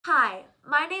Hi,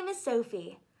 my name is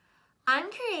Sophie. I'm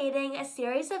creating a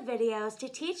series of videos to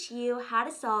teach you how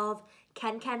to solve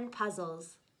KenKen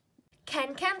puzzles.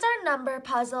 KenKens are number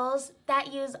puzzles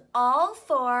that use all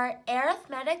 4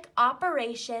 arithmetic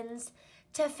operations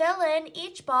to fill in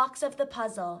each box of the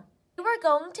puzzle. We're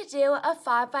going to do a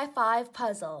 5x5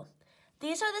 puzzle.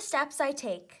 These are the steps I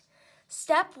take.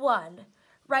 Step 1.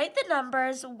 Write the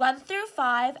numbers 1 through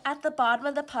 5 at the bottom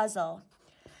of the puzzle.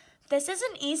 This is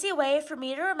an easy way for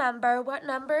me to remember what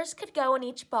numbers could go in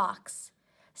each box.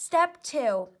 Step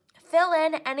 2. Fill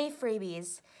in any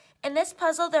freebies. In this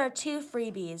puzzle, there are 2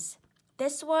 freebies,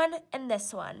 this one and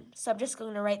this one, so I'm just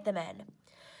going to write them in.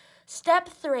 Step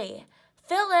 3.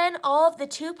 Fill in all of the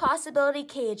 2 possibility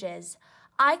cages.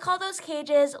 I call those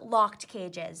cages locked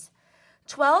cages.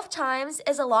 12 times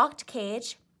is a locked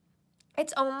cage.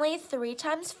 It's only 3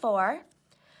 times 4.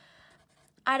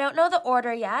 I don't know the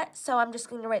order yet, so I'm just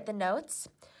going to write the notes.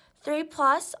 3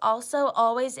 plus also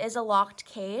always is a locked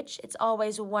cage. It's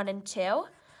always 1 and 2.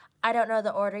 I don't know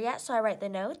the order yet, so I write the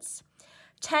notes.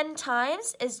 10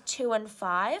 times is 2 and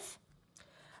 5.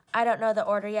 I don't know the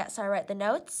order yet, so I write the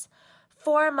notes.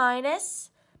 4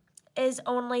 minus is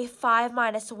only 5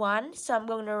 minus 1, so I'm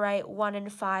going to write 1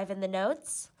 and 5 in the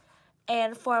notes.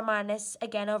 And 4 minus,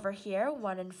 again over here,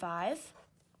 1 and 5.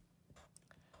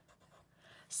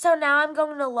 So now I'm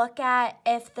going to look at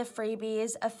if the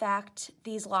freebies affect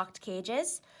these locked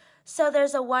cages. So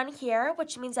there's a 1 here,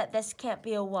 which means that this can't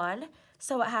be a 1,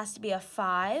 so it has to be a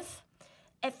 5.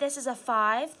 If this is a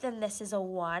 5, then this is a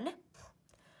 1.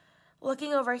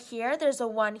 Looking over here, there's a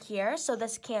 1 here, so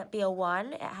this can't be a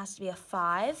 1. It has to be a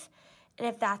 5. And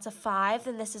if that's a 5,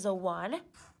 then this is a 1.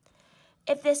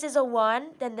 If this is a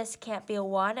 1, then this can't be a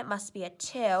 1. It must be a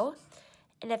 2.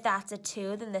 And if that's a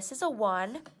 2, then this is a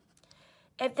 1.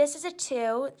 If this is a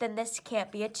 2, then this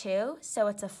can't be a 2, so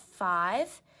it's a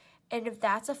 5. And if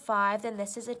that's a 5, then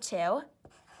this is a 2.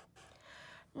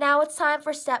 Now it's time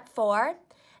for step 4.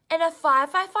 In a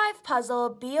 5x5 puzzle,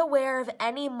 be aware of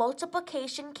any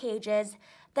multiplication cages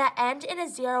that end in a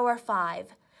 0 or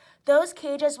 5. Those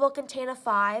cages will contain a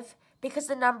 5 because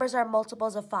the numbers are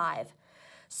multiples of 5.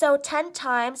 So 10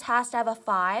 times has to have a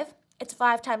 5. It's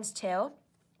 5 times 2.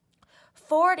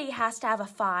 40 has to have a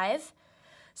 5.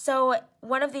 So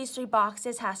one of these 3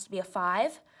 boxes has to be a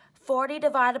 5. 40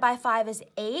 divided by 5 is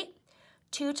 8.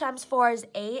 2 times 4 is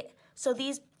 8. So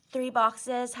these 3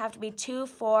 boxes have to be 2,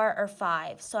 4, or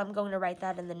 5. So I'm going to write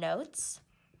that in the notes.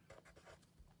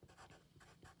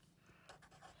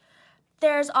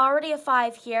 There's already a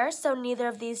 5 here, so neither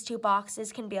of these 2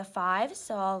 boxes can be a 5.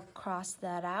 So I'll cross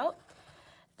that out.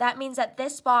 That means that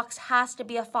this box has to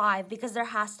be a 5 because there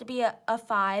has to be a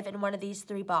 5 in one of these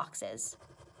 3 boxes.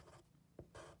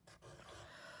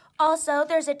 Also,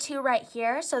 there's a 2 right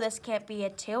here, so this can't be a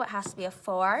 2. It has to be a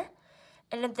 4.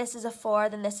 And if this is a 4,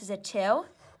 then this is a 2.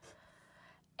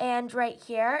 And right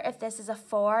here, if this is a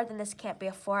 4, then this can't be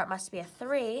a 4. It must be a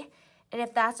 3. And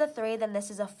if that's a 3, then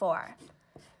this is a 4.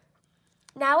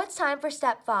 Now it's time for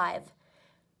step 5.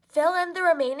 Fill in the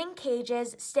remaining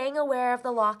cages, staying aware of the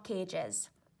lock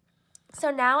cages. So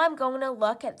now I'm going to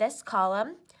look at this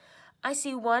column. I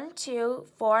see 1, 2,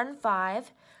 4, and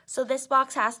 5. So this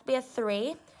box has to be a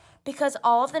 3. Because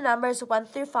all of the numbers 1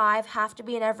 through 5 have to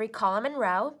be in every column and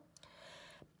row.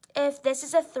 If this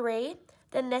is a 3,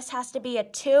 then this has to be a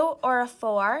 2 or a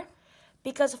 4,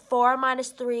 because 4 minus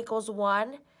 3 equals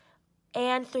 1,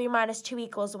 and 3 minus 2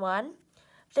 equals 1.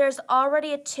 There's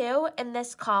already a 2 in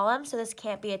this column, so this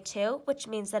can't be a 2, which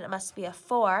means that it must be a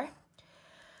 4.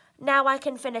 Now I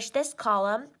can finish this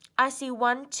column. I see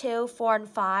 1, 2, 4, and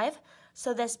 5,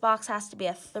 so this box has to be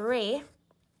a 3.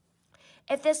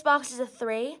 If this box is a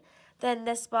 3, then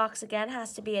this box again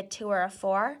has to be a 2 or a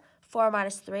 4. 4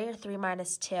 minus 3 or 3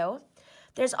 minus 2.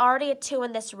 There's already a 2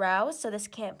 in this row, so this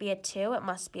can't be a 2. It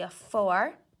must be a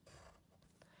 4.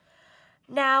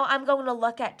 Now I'm going to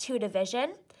look at 2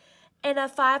 division. In a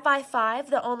 5x5,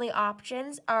 the only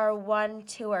options are 1,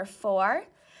 2, or 4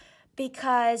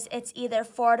 because it's either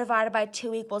 4 divided by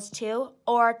 2 equals 2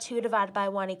 or 2 divided by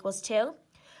 1 equals 2.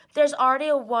 There's already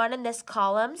a 1 in this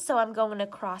column, so I'm going to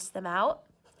cross them out.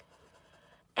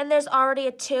 And there's already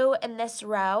a 2 in this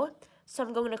row, so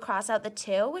I'm going to cross out the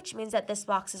 2, which means that this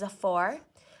box is a 4.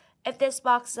 If this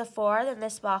box is a 4, then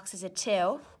this box is a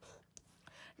 2.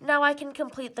 Now I can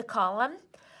complete the column.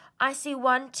 I see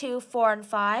 1, 2, 4, and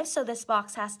 5, so this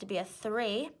box has to be a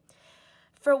 3.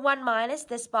 For 1 minus,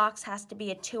 this box has to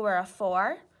be a 2 or a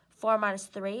 4. 4 minus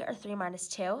 3 or 3 minus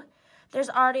 2. There's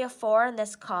already a 4 in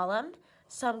this column,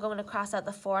 so I'm going to cross out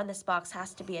the 4, and this box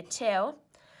has to be a 2.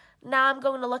 Now I'm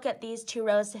going to look at these 2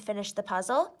 rows to finish the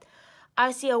puzzle.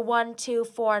 I see a 1, 2,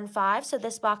 4, and 5, so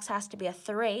this box has to be a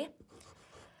 3.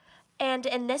 And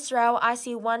in this row, I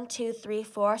see 1, 2, 3,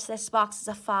 4, so this box is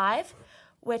a 5,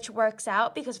 which works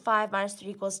out because 5 minus 3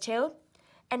 equals 2.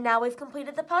 And now we've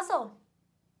completed the puzzle.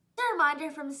 A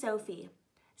reminder from Sophie.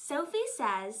 Sophie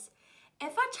says,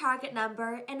 if a target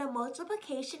number in a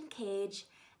multiplication cage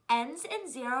ends in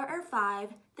 0 or 5,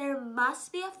 there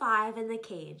must be a 5 in the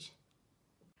cage.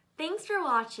 Thanks for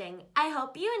watching. I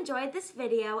hope you enjoyed this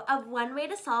video of one way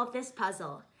to solve this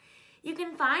puzzle. You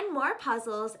can find more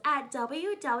puzzles at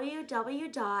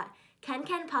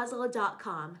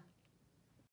www.kenkenpuzzle.com.